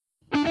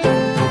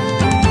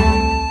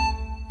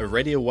a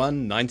Radio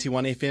 1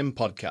 91 FM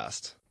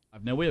podcast.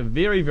 Now, we're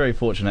very, very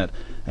fortunate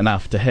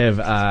enough to have,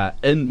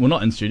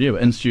 not in studio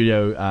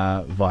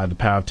via the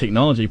power of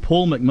technology,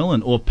 Paul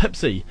McMillan, or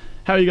Pipsy.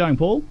 How are you going,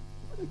 Paul?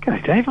 Okay,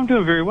 Dave, I'm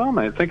doing very well,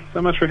 mate. Thank you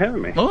so much for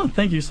having me. Oh,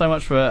 thank you so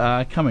much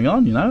for coming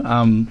on,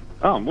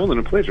 more than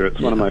a pleasure. It's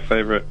one of my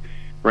favourite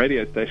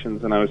radio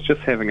stations, and I was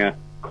just having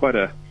quite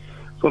a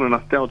sort of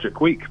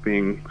nostalgic week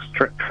being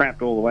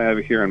trapped all the way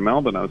over here in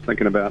Melbourne. I was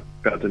thinking about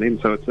Dunedin,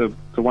 so it's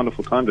a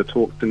wonderful time to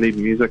talk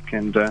Dunedin music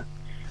and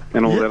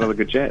all that other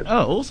good jazz.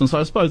 Oh, awesome. So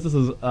I suppose this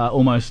is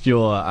almost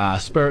your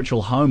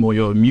spiritual home, or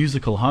your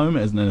musical home,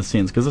 in a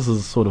sense, because this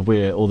is sort of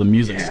where all the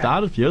music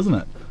started for you, isn't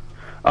it?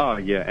 Oh,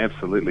 yeah,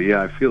 absolutely.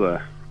 Yeah, I feel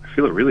a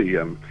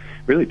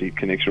really deep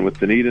connection with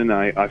Dunedin.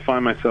 I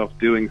find myself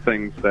doing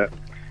things that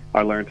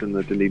I learned in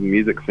the Dunedin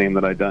music scene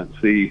that I don't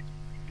see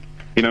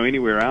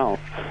anywhere else.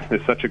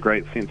 There's such a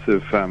great sense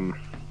of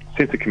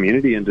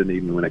community in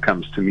Dunedin when it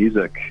comes to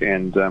music,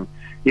 and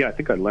I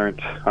think I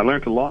learned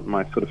a lot in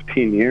my sort of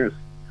 10 years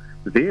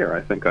there.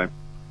 I think I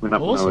went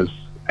up when I was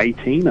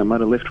 18. I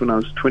might have left when I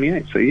was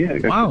 28.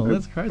 So wow,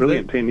 that's crazy.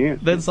 Brilliant 10 years.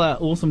 That's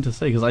awesome to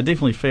see, because I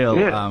definitely feel,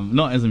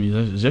 not as a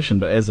musician,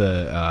 but as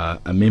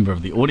a member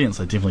of the audience,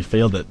 I definitely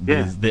feel that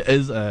there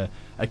is a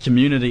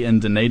community in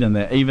Dunedin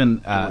that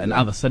even in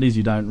other cities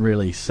you don't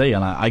really see,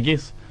 and I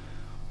guess.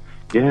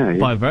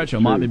 By virtue, it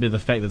might be the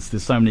fact that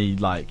there's so many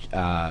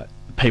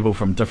people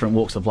from different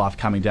walks of life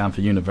coming down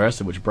for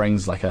university, which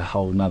brings like a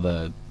whole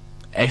nother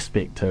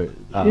aspect to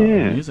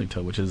music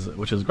to it, which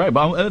is great.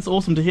 But it's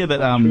awesome to hear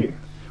that.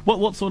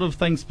 What sort of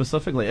things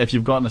specifically, if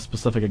you've gotten a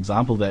specific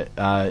example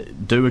that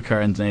do occur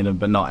in Dunedin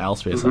but not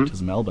elsewhere, such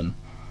as Melbourne?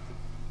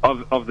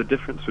 Of the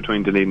difference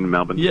between Dunedin and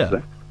Melbourne?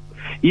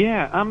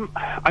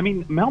 I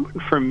mean,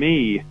 Melbourne for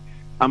me,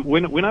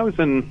 when I was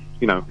in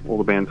all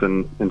the bands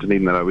in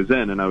Dunedin that I was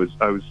in, and I was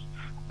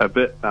a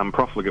bit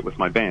profligate with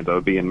my band. I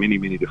would be in many,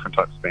 many different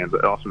types of bands,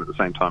 often at the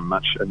same time,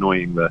 much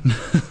annoying the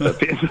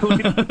band. I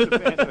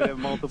would have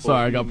multiple.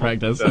 Sorry, I got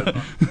practice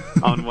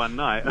on one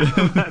night.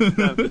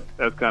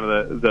 That's kind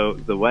of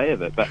the way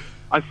of it. But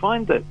I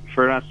find that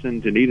for us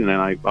in Dunedin,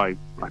 and I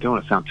don't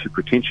want to sound too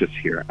pretentious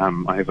here.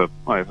 I have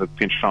a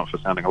penchant for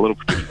sounding a little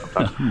pretentious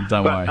sometimes.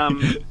 Don't worry.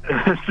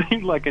 It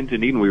seemed like in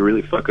Dunedin we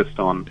really focused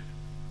on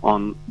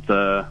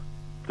the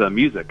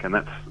music, and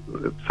that's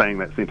saying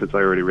that sentence. I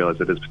already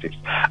realised it is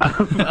pretentious.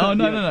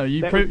 No.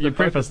 You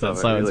prefaced it,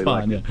 so it's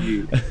fine.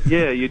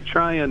 You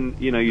try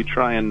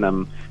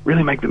and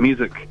really make the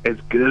music as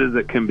good as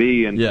it can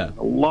be, and a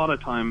lot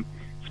of time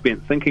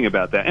spent thinking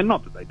about that. And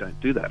not that they don't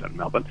do that in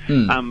Melbourne,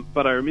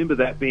 but I remember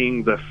that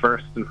being the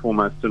first and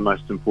foremost and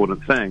most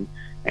important thing.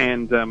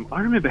 And I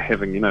remember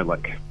having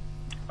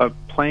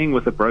playing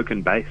with a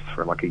broken bass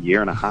for like a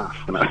year and a half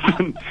when I was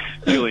in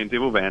Julian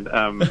Devil Band.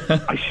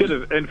 I should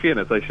have, in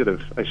fairness, I should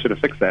have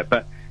fixed that.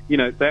 But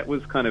that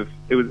was kind of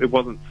it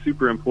wasn't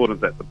super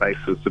important that the bass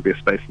was the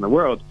best bass in the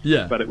world.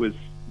 Yeah. But it was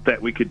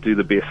that we could do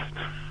the best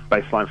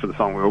bass line for the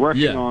song we were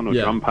working on, or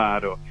drum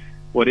part, or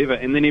whatever,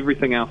 and then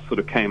everything else sort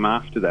of came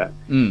after that.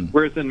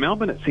 Whereas in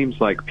Melbourne, it seems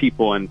like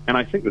people, and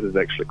I think this is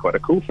actually quite a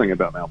cool thing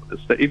about Melbourne,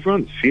 is that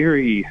everyone's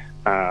very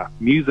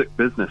music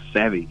business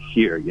savvy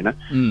here.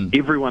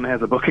 Everyone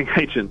has a booking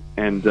agent,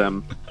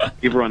 and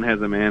everyone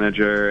has a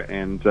manager,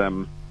 and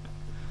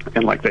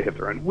like they have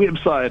their own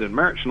website and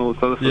merch and all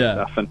this other sort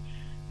of stuff.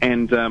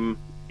 And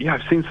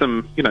I've seen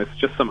some,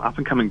 just some up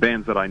and coming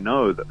bands that I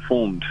know that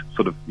formed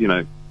sort of,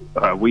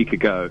 a week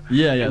ago,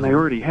 and they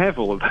already have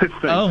all of those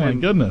things. Oh my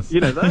goodness!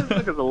 Those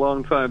took us a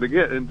long time to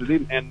get into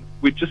Dunedin, and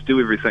we just do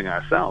everything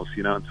ourselves,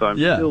 And so I'm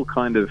still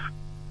kind of,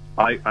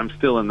 I'm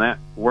still in that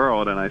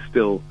world, and I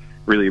still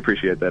really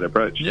appreciate that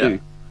approach too.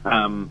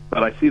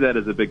 But I see that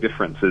as a big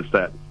difference, is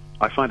that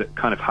I find it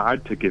kind of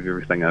hard to give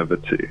everything over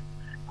to,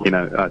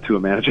 to a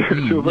manager,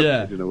 to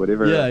a agent or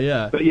whatever.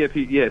 But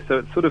so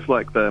it's sort of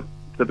like the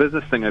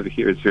business thing over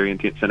here is very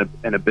intense,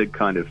 and a big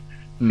kind of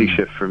sea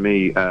shift for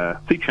me,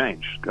 sea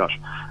change,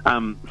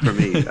 for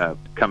me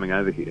coming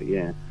over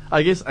here.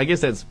 I guess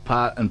that's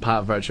part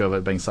virtue of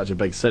it being such a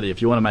big city.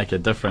 If you want to make a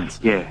difference,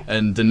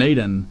 in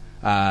Dunedin,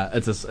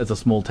 it's a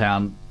small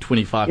town.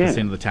 25%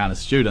 of the town is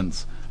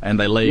students, and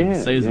they leave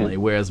seasonally.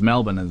 Whereas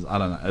Melbourne is, I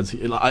don't know,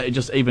 it's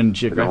just even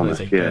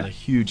geographically, it's a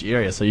huge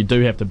area. So you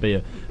do have to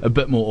be a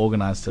bit more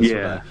organised to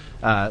sort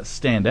of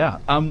stand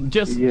out.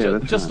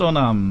 Just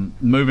on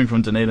moving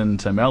from Dunedin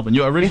to Melbourne,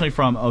 you're originally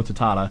from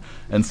Otatara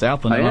in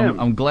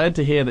Southland. I'm glad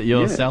to hear that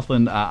your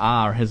Southland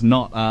R has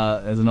not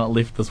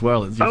left this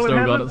world. You've still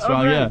got it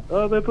strong.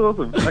 Oh, that's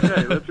awesome.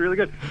 Okay, that's really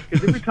good.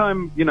 Because every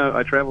time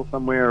I travel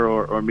somewhere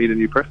or meet a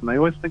new person, they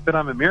always think that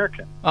I'm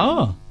American.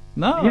 Oh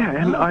no. Yeah,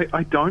 and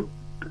I don't.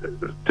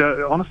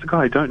 Honest to God,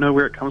 I don't know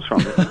where it comes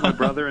from. My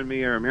brother and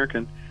me are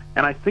American,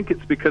 and I think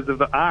it's because of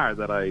the R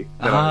that I.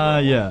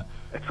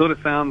 It sort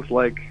of sounds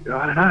like,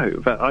 I don't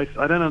know, but I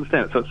don't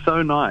understand it. So it's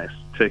so nice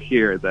to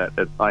hear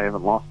that I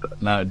haven't lost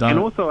it. No, don't. And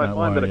also I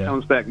find that it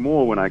comes back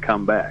more when I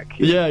come back.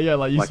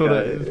 Like you sort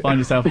of find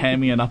yourself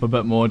hamming it up a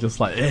bit more, just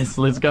like, yes,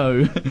 let's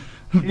go.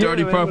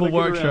 Dirty Purple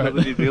work shirt.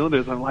 The New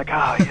Zealanders, I'm like,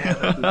 this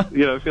is,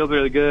 it feels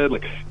really good.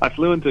 Like, I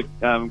flew into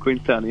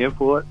Queenstown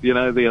Airport, the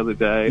other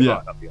day.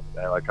 Yeah. Not the other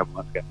day, like a couple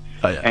months ago.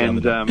 Oh, yeah,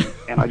 and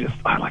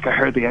I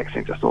heard the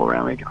accent just all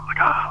around me, and I'm like,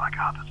 oh my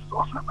god, this is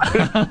awesome.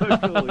 So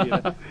cool,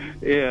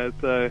 yeah.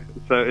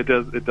 So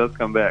it does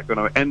come back.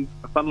 And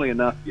funnily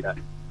enough,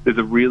 there's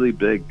a really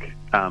big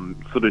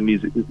sort of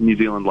New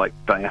Zealand like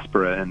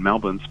diaspora in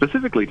Melbourne,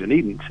 specifically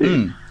Dunedin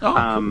too.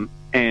 Cool.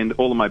 And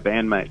all of my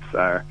bandmates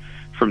are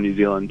from New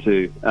Zealand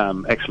too.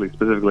 Actually,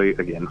 specifically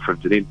again from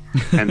Dunedin.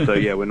 And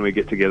so when we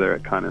get together,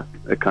 it kind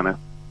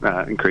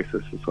of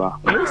increases as well.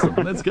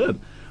 Awesome, that's good.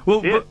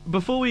 Well,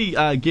 before we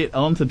get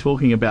on to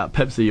talking about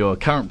Pipsy, your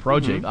current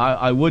project,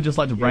 I would just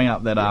like to bring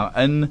up that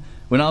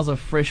when I was a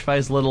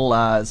fresh-faced little,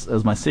 it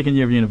was my second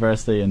year of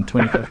university in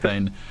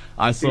 2015,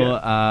 I saw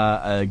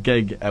a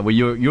gig where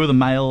you were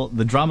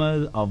the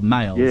drummer of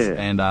Males,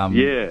 and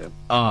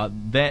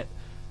that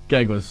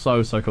gig was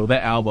so cool.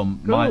 That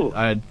album, cool.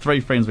 I had three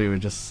friends. We were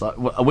just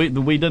we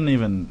didn't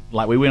even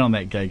we went on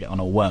that gig on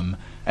a whim,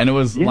 and it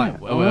was it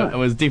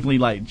was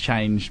definitely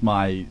changed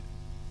my.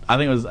 I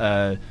think it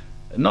was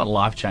not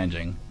life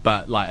changing,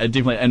 but it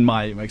definitely in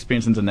my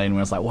experience in Dunedin, where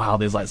I was like, wow,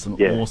 there's some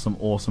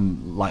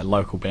awesome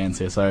local bands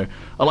here. So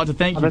I'd like to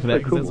thank you for that,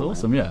 because that's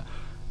awesome. Yeah,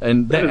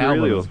 and that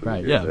album really was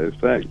awesome.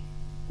 Great.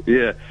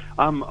 Yeah.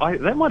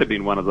 That might have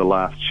been one of the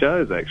last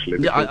shows, actually.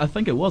 Yeah, I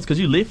think it was, because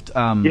you left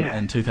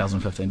in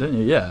 2015, didn't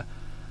you? Yeah.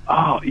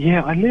 Oh,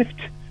 yeah, I left.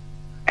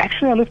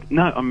 Actually, I left.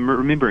 No, I'm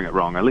remembering it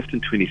wrong. I left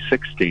in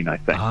 2016, I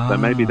think. So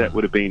maybe that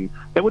would have been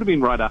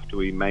right after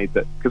we made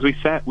that, because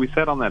we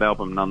sat on that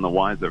album None the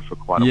Wiser for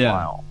quite a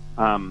while.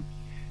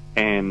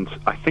 And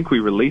I think we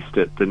released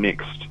it the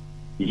next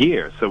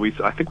year. So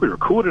I think we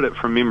recorded it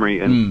from memory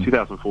in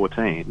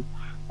 2014.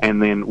 And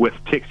then with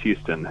Tex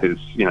Houston, who's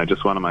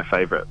just one of my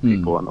favorite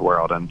people in the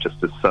world, and just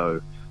is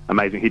so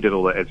amazing. He did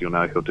all the, as you'll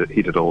know,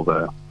 he did all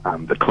the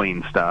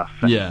clean stuff.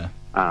 And,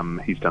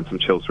 he's done some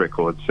Chills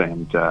records,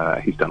 and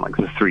he's done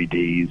the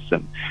 3Ds,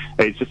 and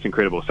it's just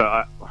incredible.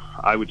 So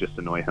I would just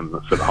annoy him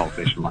for the whole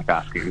session,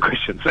 asking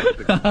questions.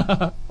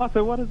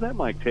 So what is that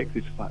like, Tex?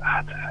 He's just like,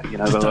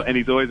 and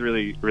he's always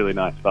really, really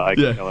nice. But I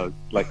can tell I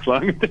was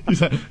slowing him down.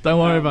 He's like, don't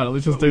worry about it.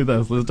 Let's just do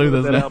this. Let's do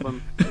this that now.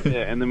 album.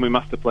 And then we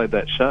must have played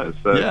that show.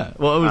 So it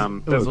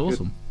was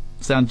awesome.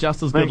 Good. Sound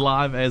just as good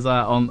live as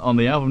on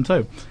the album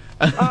too.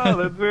 Oh,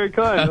 that's very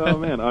kind. Oh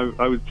man,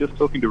 I was just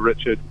talking to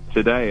Richard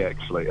today.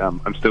 Actually,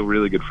 I'm still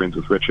really good friends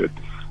with Richard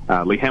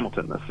Lee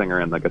Hamilton, the singer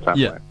and the guitar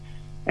player,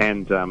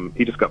 and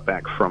he just got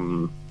back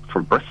from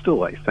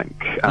Bristol, I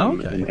think,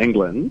 in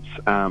England.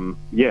 And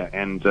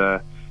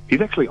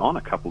he's actually on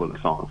a couple of the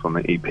songs on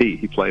the EP.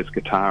 He plays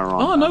guitar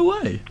on. Oh, no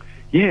way!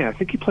 Yeah, I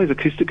think he plays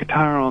acoustic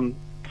guitar on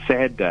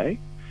Sad Day,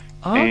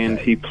 and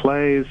he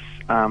plays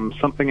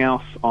something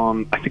else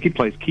on. I think he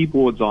plays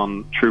keyboards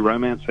on True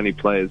Romance, and he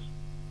plays.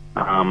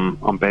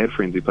 On Bad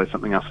Friends, he plays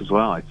something else as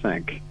well, I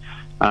think.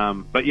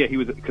 But yeah, he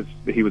was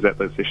at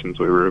those sessions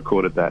where we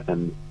recorded that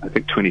in, I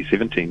think,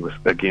 2017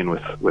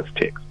 with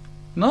Tex.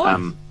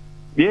 Nice.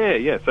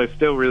 Yeah. So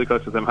still really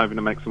close with him, hoping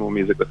to make some more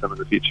music with him in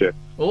the future.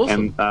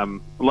 Awesome.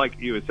 And like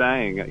you were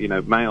saying,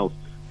 Males.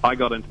 I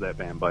got into that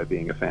band by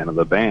being a fan of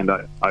the band.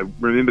 I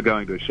remember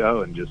going to a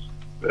show and just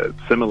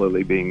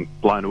similarly being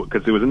blown away,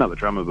 because there was another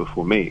drummer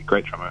before me,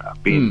 great drummer,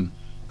 Ben.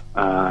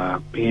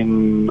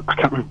 Ben, I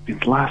can't remember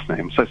Ben's last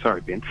name. So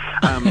sorry, Ben.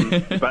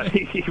 But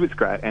he was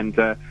great. And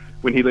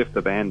when he left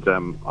the band,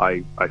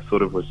 I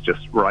sort of was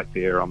just right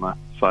there on the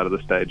side of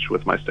the stage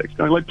with my sticks,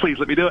 going please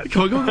let me do it.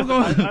 Come on.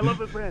 I love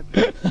this band.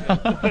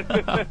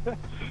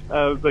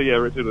 So yeah,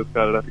 Richard was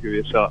kind enough to give me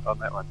a shot on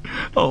that one.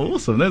 Oh,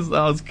 awesome!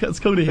 It's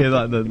cool to hear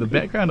the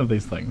background of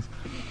these things.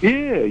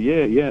 Yeah.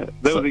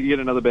 That was yet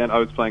another band I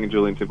was playing in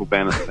Julian Temple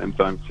Band at the same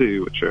time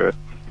too, which are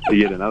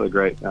yet another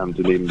great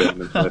Dunedin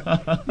band. And so,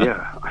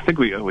 I think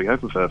we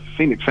opened for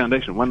Phoenix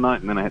Foundation one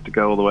night, and then I had to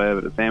go all the way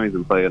over to Sammy's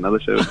and play another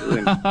show.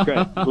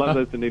 Great, love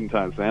those Dunedin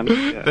times, man.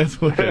 Yeah.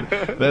 That's wicked.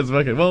 That's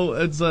wicked. Well,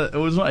 it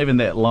was not even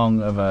that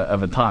long of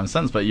a time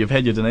since, but you've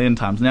had your Dunedin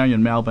times. Now you're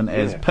in Melbourne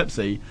as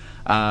Pipsy,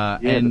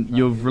 and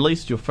you've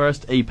released your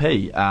first EP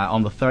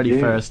on the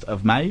 31st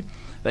of May.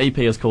 The EP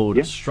is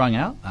called Strung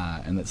Out,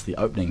 and that's the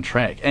opening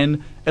track.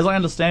 And as I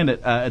understand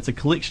it, it's a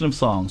collection of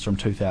songs from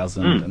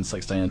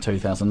 2016 and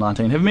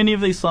 2019. Have many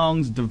of these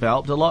songs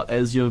developed a lot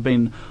as you've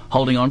been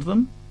holding on to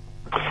them?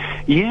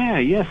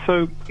 Yeah.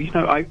 So,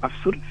 I've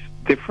sort of,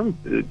 they're from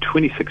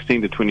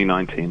 2016 to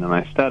 2019, and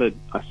I started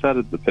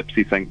the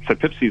Pipsy thing. So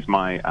Pipsy's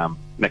my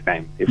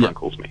nickname. Everyone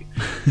calls me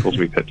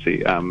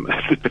Pipsy,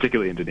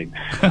 particularly in Dunedin.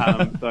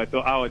 So I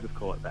thought, I'll just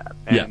call it that.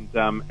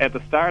 And at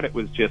the start, it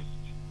was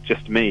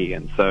just me,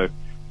 and so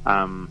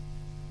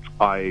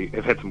I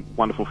have had some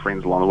wonderful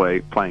friends along the way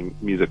playing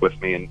music with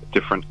me in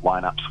different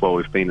lineups while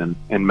we've been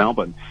in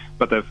Melbourne.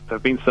 But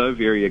they've been so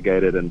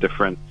variegated and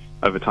different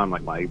over time.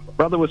 Like my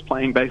brother was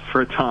playing bass for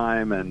a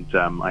time, and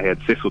I had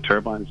Cecil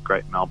Turbines,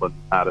 great Melbourne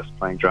artist,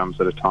 playing drums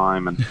at a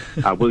time, and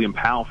William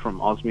Powell from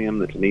Osmium,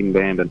 the Dunedin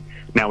band, and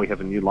now we have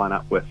a new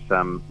lineup with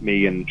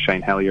me and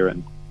Shane Hallier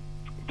and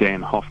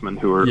Dan Hoffman,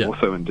 who are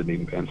also in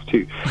Dunedin bands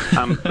too.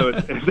 So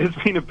there's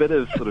been a bit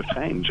of sort of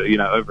change,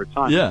 over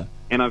time. Yeah.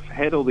 And I've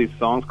had all these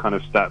songs kind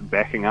of start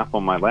backing up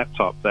on my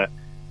laptop that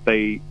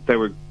they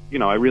were,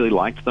 I really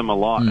liked them a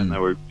lot,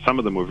 and some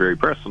of them were very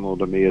personal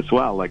to me as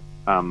well. Like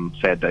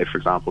 "Sad Day," for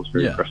example, is a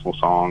very personal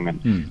song,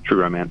 and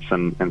 "True Romance"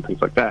 and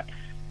things like that.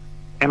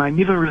 And I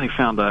never really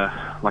found a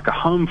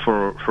home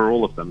for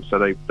all of them, so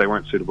they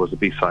weren't suitable as a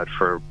B-side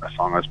for a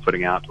song I was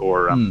putting out.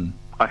 Or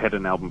I had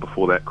an album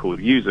before that called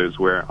 "Users,"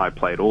 where I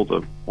played all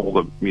the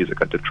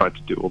music. I tried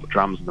to do all the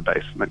drums and the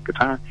bass and the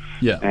guitar,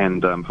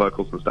 and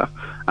vocals and stuff.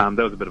 That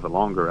was a bit of a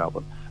longer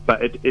album,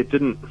 but it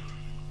didn't.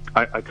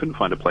 I couldn't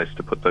find a place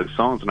to put those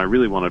songs, and I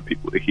really wanted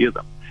people to hear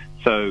them.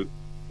 So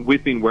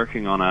we've been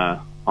working on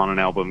an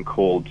album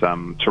called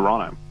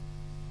Toronto.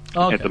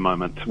 At the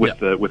moment with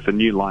the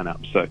new lineup.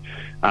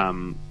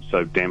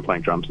 So Dan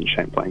playing drums and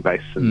Shane playing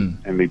bass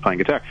and me playing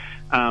guitar.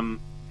 And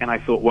I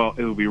thought, well,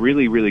 it would be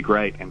really, really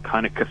great and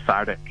kind of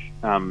cathartic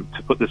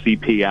to put this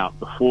EP out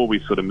before we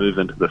sort of move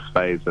into this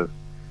phase of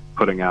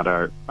putting out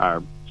our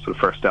sort of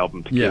first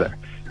album together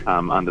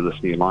under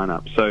this new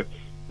lineup. So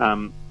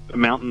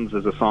Mountains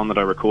is a song that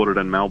I recorded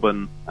in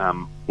Melbourne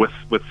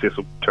with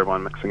Cecil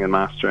Turbine mixing and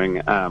mastering,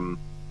 and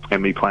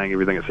me playing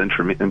everything. It's an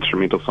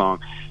instrumental song.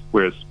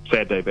 Whereas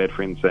 "Sad Day, Bad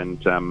Friends"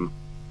 and "True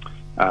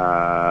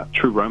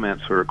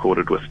Romance" were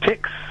recorded with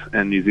Tex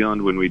in New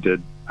Zealand when we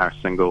did our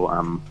single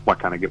 "Why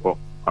Can't I Get What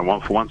I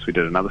Want for Once." We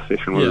did another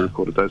session where we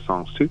recorded those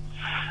songs too.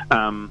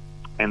 And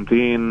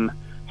then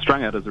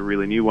 "Strung Out" is a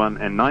really new one,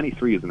 and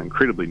 "93" is an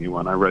incredibly new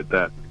one. I wrote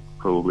that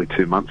probably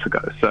 2 months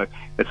ago. So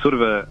it's sort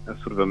of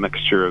a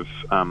mixture of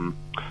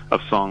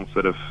songs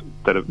that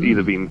have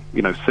either been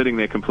sitting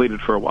there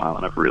completed for a while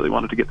and I've really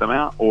wanted to get them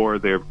out, or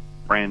they're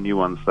brand new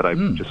ones that I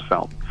just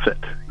felt fit.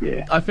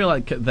 Yeah, I feel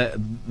like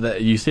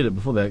that you said it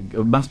before, that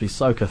it must be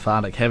so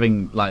cathartic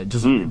having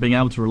being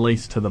able to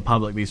release to the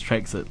public these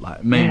tracks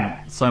that mean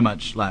so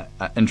much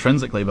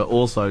intrinsically, but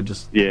also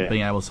just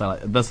being able to say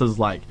this is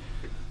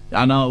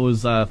I know it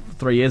was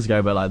 3 years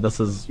ago, but this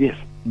is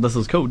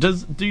cool.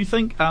 Do you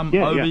think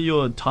over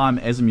your time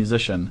as a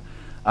musician,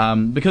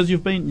 because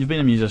you've been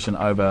a musician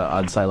over,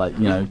 I'd say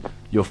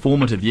your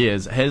formative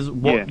years, has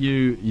what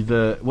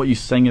you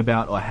sing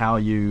about or how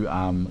you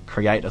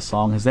create a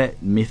song, has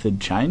that method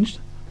changed?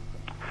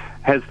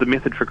 Has the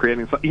method for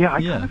creating a song? Yeah,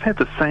 I kind of had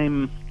the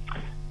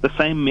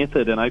same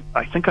method, and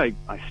I think I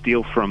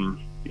steal from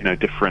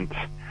different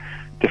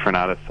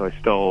artists. So I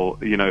stole,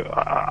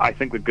 I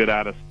think the good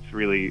artists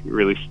really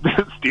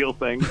steal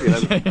things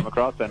that they come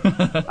across, and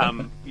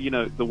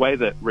the way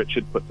that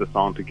Richard put the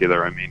song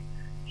together. I mean,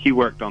 he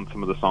worked on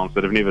some of the songs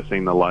that have never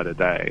seen the light of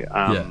day.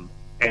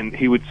 And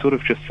he would sort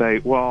of just say,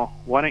 well,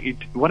 why don't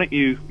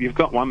you, you've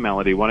got one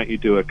melody, why don't you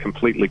do a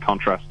completely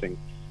contrasting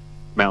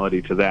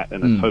melody to that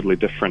in a totally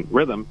different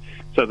rhythm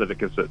so that it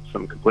gives it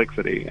some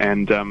complexity.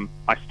 And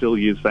I still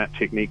use that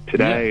technique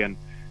today. And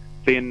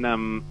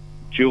then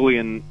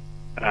Julian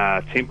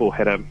Temple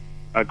had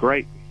a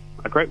great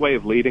way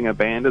of leading a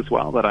band as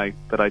well that I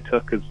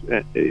took,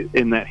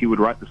 in that he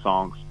would write the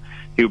songs,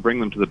 he would bring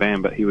them to the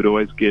band, but he would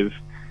always give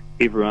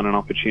everyone an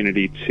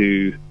opportunity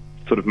to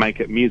sort of make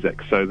it music.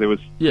 So there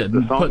was the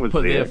song was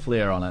put there. Their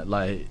flair on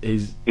it,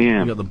 he's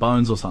got the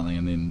bones or something,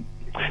 and then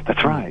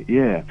that's right.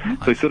 Yeah. Nice.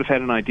 So he sort of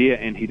had an idea,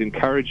 and he'd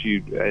encourage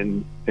you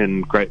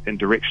in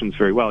directions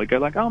very well. He'd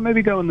go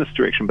maybe go in this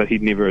direction, but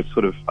he'd never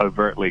sort of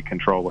overtly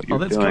control what you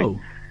were doing. Oh, that's cool.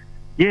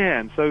 Yeah,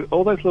 and so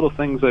all those little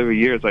things over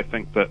years, I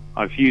think that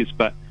I've used,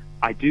 but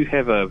I do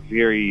have a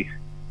very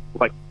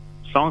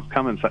songs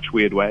come in such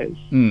weird ways.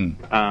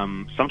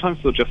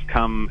 Sometimes they'll just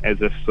come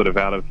as if sort of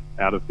out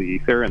of the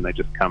ether, and they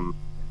just come,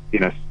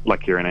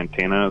 like you're an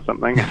antenna or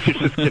something. You're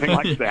just getting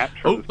zapped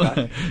from the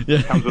sky.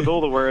 It comes with all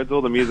the words,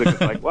 all the music.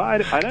 It's I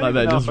don't even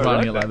know just if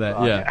writing I it wrote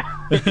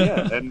like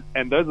that.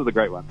 And those are the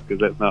great ones, because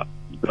that's not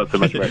so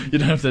much work. You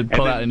don't have to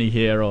pull out any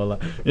hair or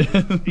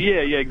yeah,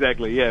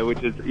 exactly. Yeah,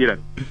 which is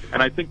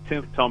and I think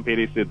Tom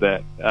Petty said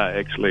that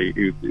actually.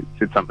 He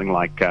said something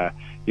like.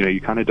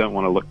 You kind of don't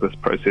want to look this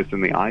process in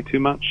the eye too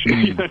much.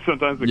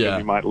 Sometimes because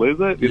you might lose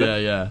it.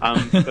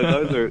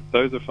 So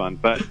those are fun.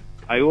 But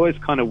I always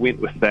kind of went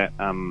with that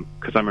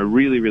because I'm a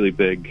really, really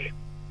big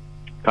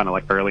kind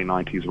of early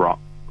 90s rock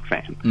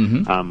fan.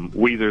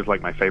 Weezer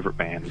is my favorite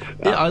band.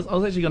 I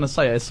was actually going to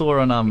say, I saw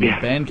on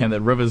Bandcamp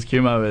that Rivers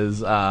Cuomo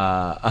is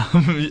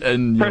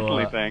in your...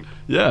 Personally thanked.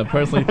 Yeah,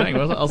 personally thanked.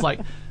 I was like...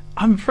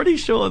 I'm pretty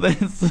sure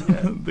that's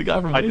the guy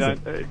from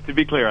Weezer. To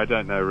be clear, I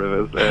don't know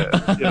Rivers.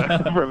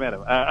 I've never met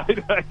him. I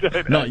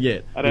don't know. Not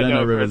yet. I don't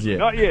know Rivers yet.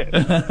 Not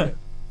yet.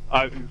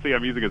 I'm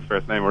using his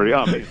first name already.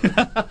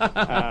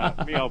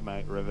 Me old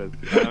mate, Rivers.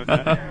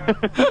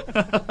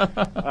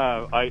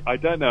 I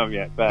don't know him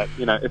yet, but,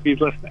 if he's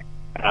listening.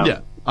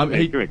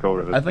 Give me a call,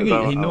 Rivers. I think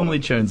he normally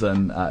tunes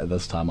in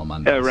this time on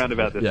Monday. Around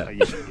about this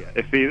time,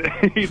 If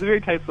he's a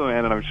very tasteful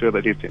man, and I'm sure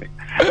that he's tuning.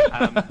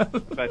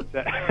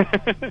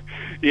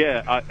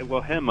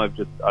 Him,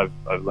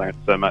 I've learned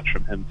so much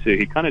from him too.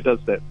 He kind of does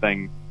that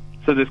thing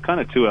So there's kind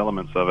of two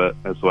elements of it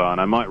as well,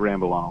 and I might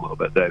ramble on a little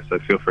bit, Dave, so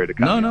feel free to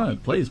cut No,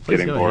 please go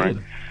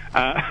boring.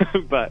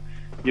 ahead. But,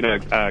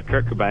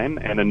 Kurt Cobain,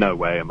 and in no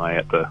way am I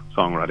at the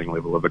songwriting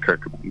level of a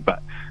Kurt Cobain,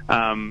 but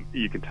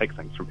you can take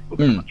things from people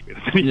that are much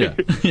better than you.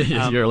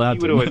 Yes, you're allowed to.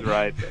 He would always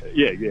write,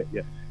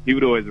 he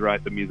would always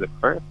write the music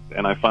first,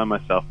 and I find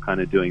myself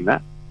kind of doing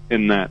that,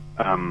 in that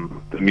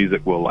the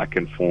music will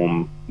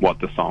inform what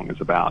the song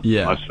is about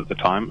most of the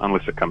time,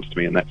 unless it comes to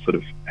me in that sort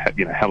of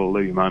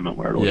hallelujah moment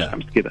where it always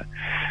comes together.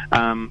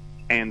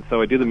 And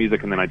so I do the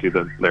music and then I do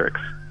the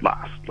lyrics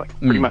last,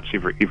 pretty much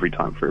every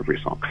time for every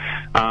song.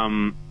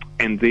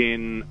 And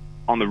then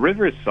on the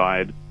Rivers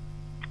side,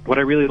 what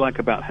I really like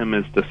about him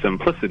is the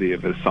simplicity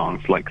of his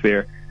songs.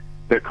 They're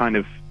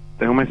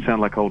they almost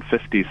sound like old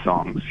 50s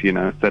songs,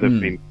 that have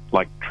been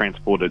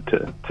transported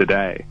to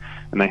today.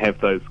 And they have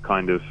those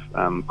kind of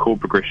chord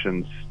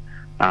progressions,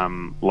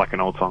 like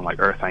an old song like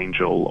Earth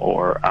Angel,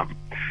 or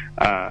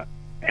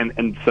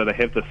and so they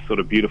have this sort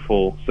of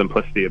beautiful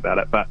simplicity about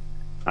it. But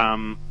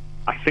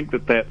I think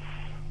that's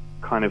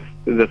kind of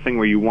the thing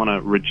where you want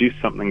to reduce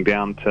something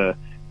down to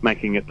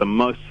making it the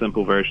most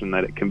simple version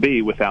that it can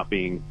be without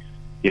being,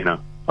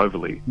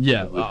 overly.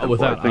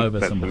 Without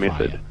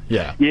oversimplifying.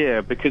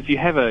 Yeah, because you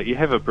have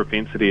a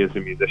propensity as a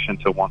musician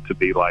to want to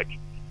be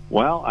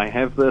well, I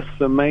have this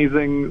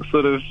amazing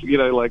sort of,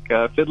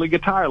 fiddly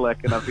guitar lick,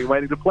 and I've been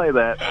waiting to play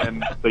that,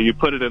 and so you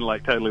put it in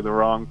totally the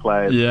wrong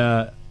place.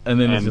 Yeah, and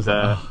then it's just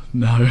no,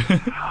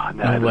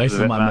 I'm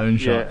wasting my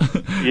moonshot.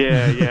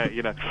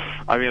 Yeah.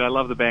 I mean, I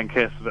love the band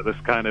Kiss, but this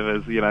kind of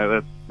is,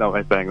 that's not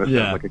my thing. This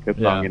sounds like a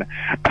Kiss song,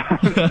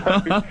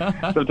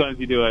 So sometimes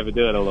you do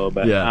overdo it a little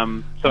bit.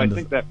 So I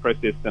think that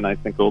process, and I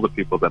think all the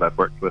people that I've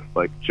worked with,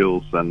 like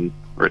Jules and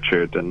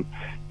Richard, and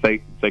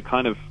they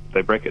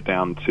break it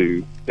down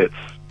to it's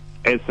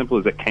as simple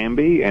as it can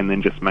be, and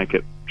then just make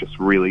it just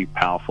really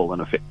powerful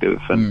and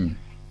effective. And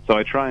so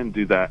I try and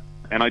do that.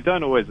 And I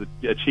don't always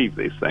achieve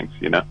these things,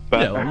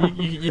 But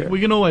we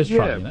can always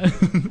try,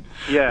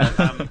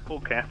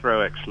 Paul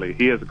Cathro, actually,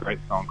 he has a great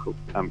song called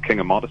King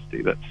of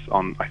Modesty that's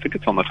on, I think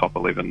it's on the top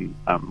 11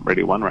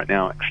 Radio 1 right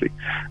now, actually.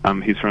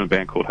 He's from a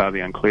band called Harvey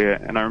Unclear,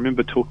 and I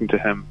remember talking to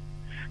him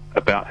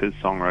about his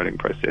songwriting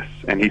process.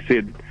 And he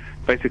said,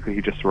 basically,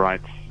 he just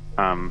writes,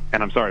 and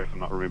I'm sorry if I'm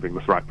not remembering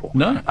this right, Paul.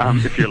 No.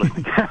 If you're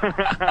listening.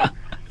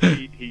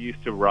 he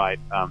used to write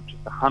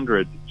just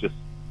 100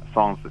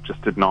 songs that just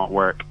did not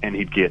work, and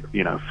he'd get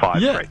 5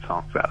 great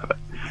songs out of it.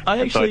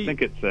 I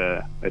think it's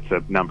a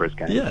numbers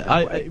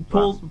game.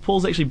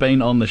 Paul's actually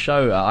been on the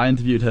show. I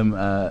interviewed him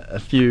a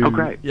few. Oh,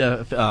 great!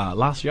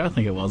 Last year I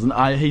think it was, and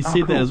he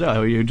said that as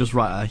well. You just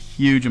write a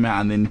huge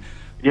amount, and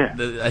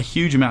then a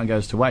huge amount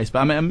goes to waste. But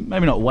I mean,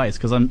 maybe not waste,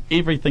 because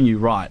everything you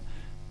write,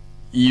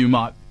 you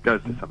might.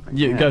 Goes to something.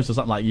 It goes to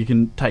something, like you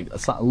can take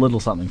a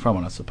little something from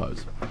it, I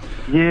suppose.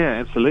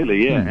 Yeah,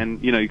 absolutely. Yeah,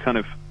 and you kind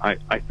of.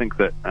 I think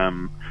that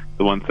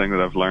the one thing that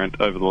I've learned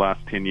over the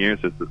last 10 years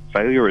is that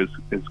failure is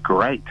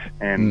great,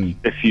 and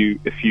if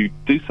you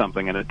do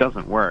something and it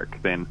doesn't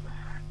work, then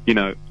you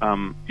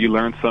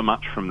learn so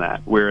much from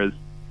that. Whereas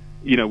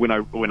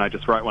when I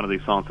just write one of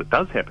these songs that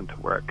does happen to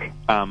work,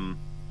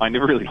 I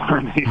never really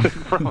learned anything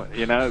from it.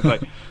 It's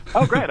like,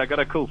 oh great, I got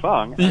a cool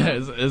song. I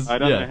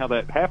don't know how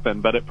that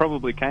happened, but it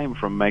probably came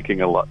from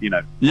making a lot.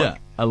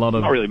 A lot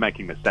of not really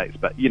making mistakes,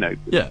 but things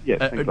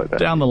like that.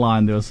 Down the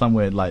line, there was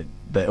somewhere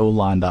they all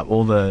lined up,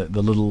 all the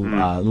little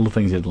little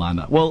things you'd lined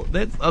up. Well,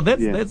 that's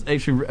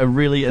actually a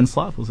really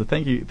insightful. So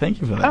thank you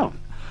for that. Oh,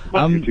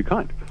 well, you're too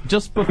kind.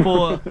 Just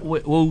before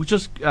we'll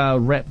just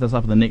wrap this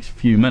up in the next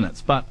few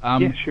minutes, but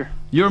sure.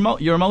 You're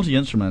a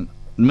multi-instrument.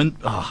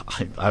 I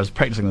was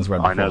practicing this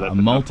word before. A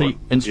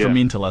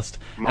multi-instrumentalist,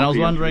 and I was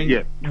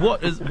wondering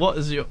what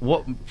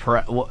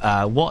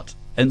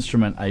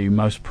instrument are you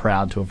most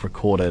proud to have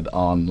recorded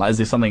on? Is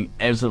there something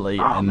absolutely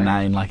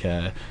inane, like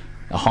a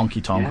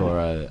honky tonk or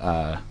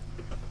a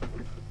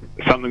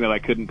something that I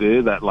couldn't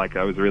do that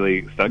I was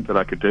really stoked that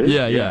I could do?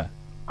 Yeah.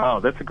 Oh,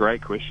 that's a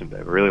great question,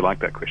 Dave. I really like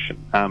that question.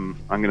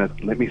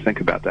 Let me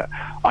think about that.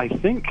 I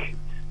think.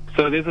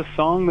 So there's a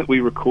song that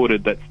we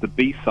recorded that's the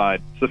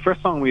B-side. So the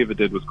first song we ever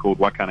did was called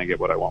Why Can't I Get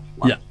What I Want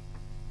from Life?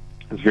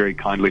 It was very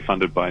kindly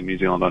funded by New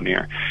Zealand On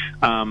Air.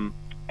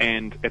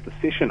 And at the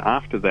session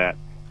after that,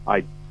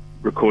 I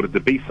recorded the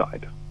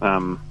B-side,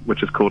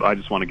 which is called I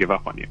Just Want to Give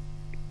Up on You.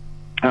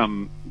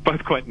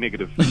 Both quite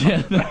negative.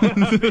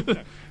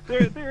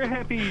 They're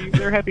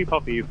happy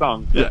poppy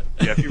songs.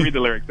 If you read the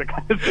lyrics, they're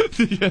kind of.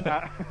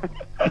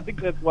 I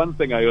think that's one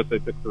thing I also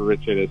took from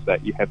Richard, is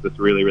that you have this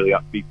really, really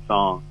upbeat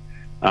song.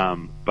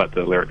 But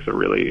the lyrics are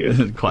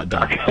really quite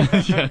dark.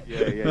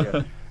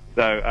 Yeah.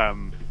 So,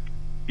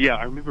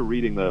 I remember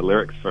reading the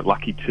lyrics for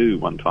Lucky 2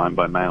 one time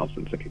by Miles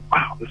and thinking,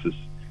 wow, this is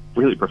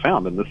really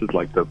profound, and this is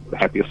like the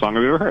happiest song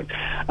I've ever heard.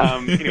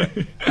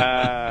 Anyway,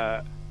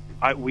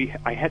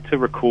 I had to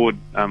record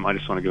I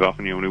Just Want to Give Up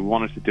on You, and we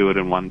wanted to do it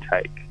in one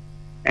take.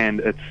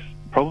 And it's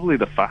probably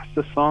the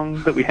fastest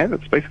song that we have.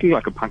 It's basically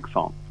like a punk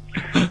song.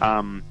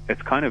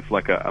 It's kind of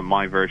like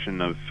my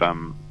version of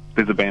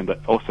there's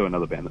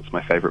another band that's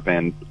my favorite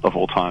band of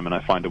all time, and I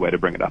find a way to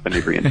bring it up in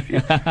every interview,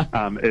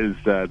 is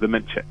the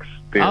Mint Chicks.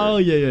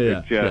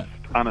 They're just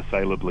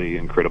unassailably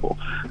incredible.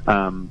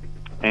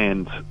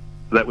 And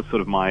that was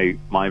sort of my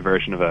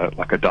version of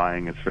a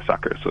Dying is for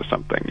Suckers or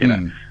something, you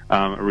know,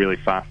 a really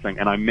fast thing.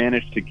 And I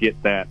managed to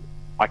get that.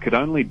 I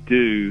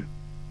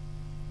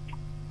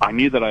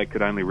knew that I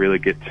could only really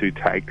get 2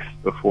 takes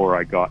before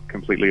I got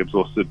completely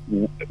exhausted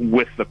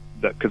with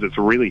because it's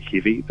really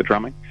heavy, the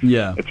drumming.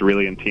 Yeah. It's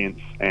really intense.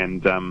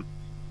 And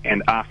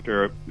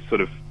after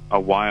sort of a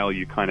while,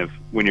 you kind of,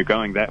 when you're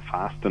going that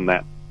fast and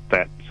that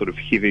sort of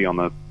heavy on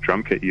the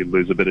drum kit, you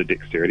lose a bit of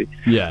dexterity.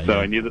 Yeah. So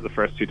I knew that the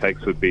first 2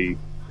 takes would be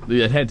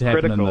it had to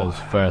happen critical. In those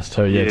first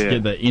 2, to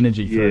get the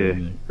energy through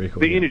the record.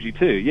 The energy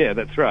too, yeah,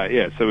 that's right,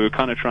 yeah. So we were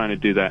kind of trying to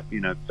do that,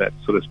 you know, that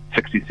sort of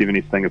 60s,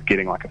 70s thing of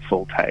getting like a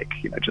full take,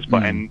 you know, just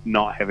by and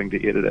not having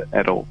to edit it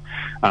at all,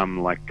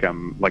 like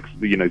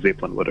you know,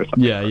 Zeppelin would or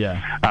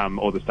something.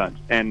 Or the Stones.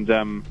 And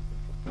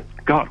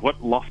God,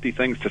 what lofty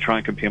things to try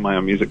and compare my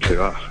own music to.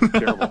 Oh,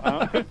 terrible.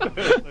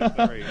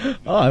 Sorry.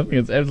 Oh, I think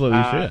it's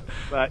absolutely fair.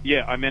 But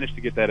yeah, I managed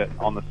to get that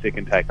on the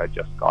second take. I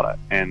just got it,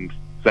 and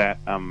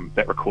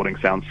that recording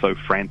sounds so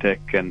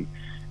frantic and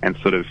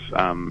sort of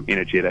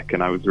energetic,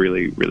 and I was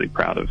really, really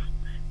proud of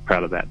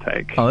that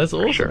take. Oh, that's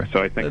awesome. Sure.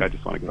 So I think I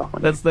just want to give up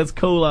on you. That's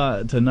cool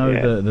to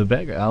know the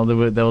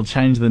background. They'll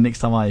change the next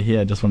time I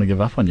hear I just want to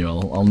give up on you.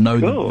 I'll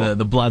know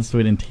the blood,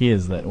 sweat and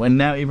tears that when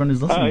now everyone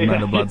who's listening will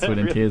know the blood, sweat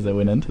and tears that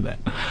went into that.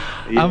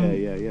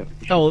 Yeah.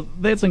 Oh,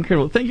 that's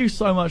incredible. Thank you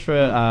so much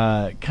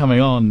for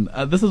coming on.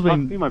 This has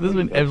been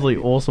absolutely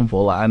awesome,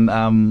 Paul. And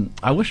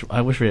I wish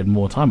we had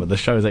more time, but the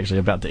show is actually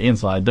about to end,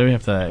 so I do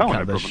have to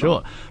cut this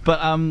short.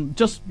 But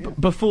just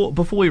before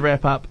we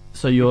wrap up,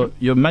 so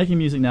you're making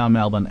music now in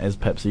Melbourne as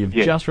Pipsy. You've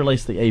just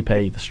released the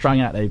EP, the Strung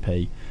Out EP.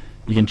 You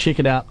can check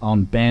it out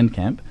on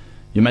Bandcamp.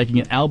 You're making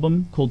an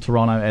album called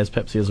Toronto as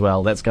Pipsy as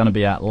well. That's going to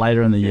be out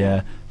later in the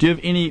year. Do you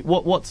have any?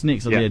 What's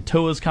next? Are there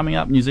tours coming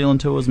up? New Zealand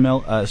tours,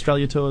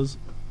 Australia tours?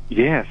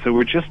 Yeah, so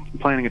we're just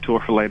planning a tour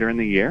for later in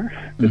the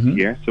year, this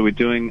year. So I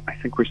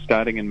think we're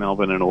starting in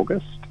Melbourne in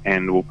August,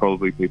 and we'll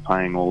probably be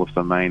playing all of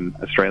the main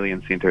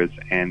Australian centres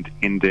and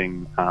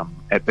ending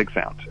at Big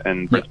Sound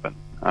in Brisbane.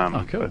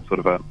 Cool. So sort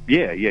of So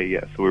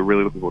we're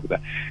really looking forward to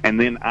that. And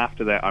then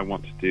after that, I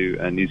want to do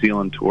a New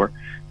Zealand tour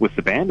with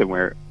the band, and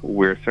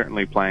we're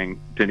certainly playing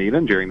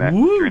Dunedin during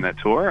that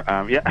tour.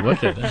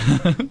 Wicked.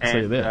 See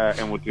you there.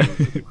 And we'll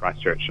do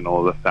Christchurch and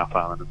all of the South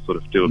Island and sort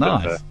of do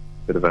a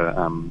bit of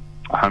a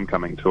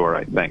homecoming tour,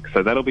 I think.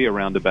 So that'll be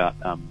around about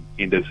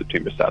end of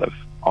September, start of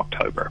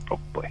October,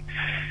 probably.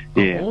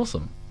 Yeah. Oh,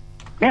 awesome.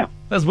 Yeah.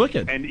 That's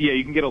wicked. And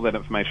you can get all that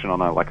information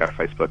on our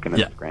Facebook and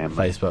Instagram.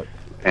 Facebook.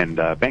 And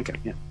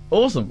Bandcamp,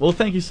 Awesome. Well,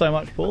 thank you so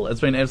much, Paul.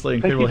 It's been absolutely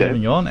incredible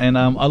having you on, and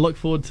I look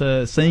forward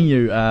to seeing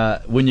you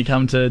when you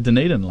come to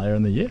Dunedin later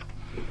in the year.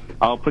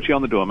 I'll put you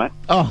on the door, mate.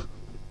 Oh,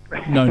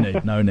 no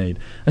need.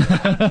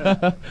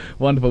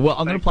 Wonderful. Well,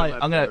 I'm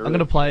going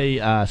to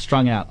play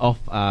Strung Out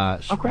off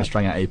the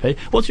Strung Out EP.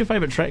 What's your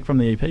favourite track from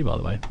the EP, by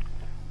the way?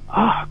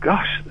 Oh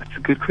gosh, that's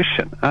a good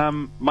question.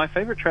 My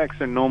favourite tracks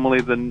are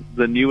normally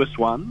the newest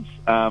ones,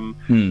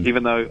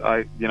 even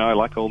though I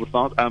like all the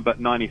songs.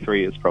 But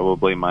 93 is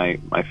probably my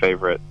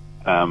favourite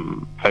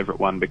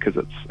one because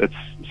it's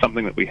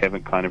something that we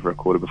haven't kind of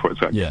recorded before. It's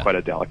got quite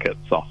a delicate,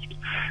 soft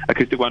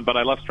acoustic one. But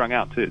I love Strung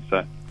Out too.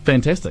 So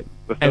fantastic,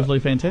 absolutely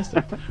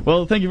fantastic.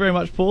 Well, thank you very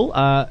much, Paul,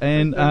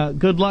 and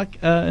good luck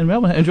in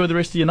Melbourne. Enjoy the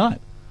rest of your night.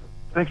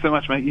 Thanks so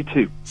much, mate. You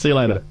too. See you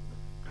later.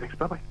 Thanks.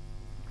 Bye bye.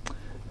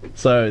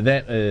 So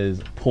that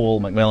is Paul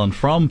McMillan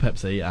from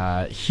Pipsy.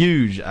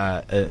 Huge.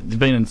 He's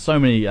been in so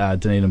many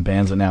Dunedin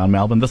bands now in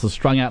Melbourne. This is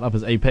Strung Out of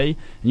his EP, and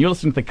you're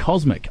listening to the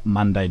Cosmic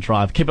Monday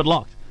Drive. Keep it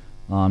locked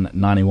on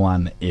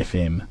 91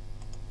 FM.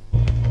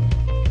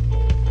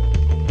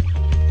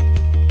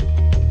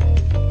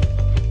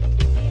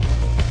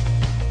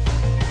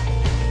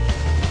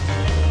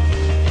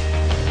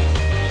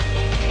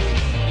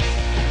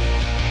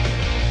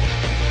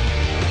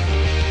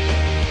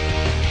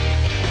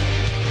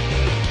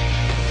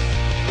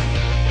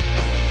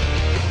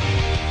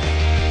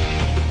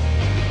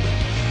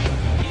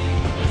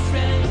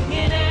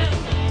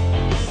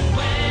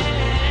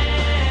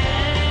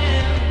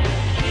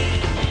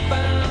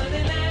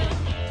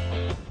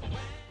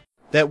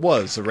 That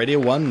was a Radio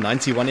 1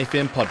 91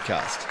 FM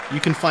podcast. You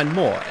can find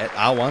more at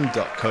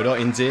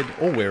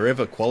r1.co.nz or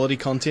wherever quality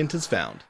content is found.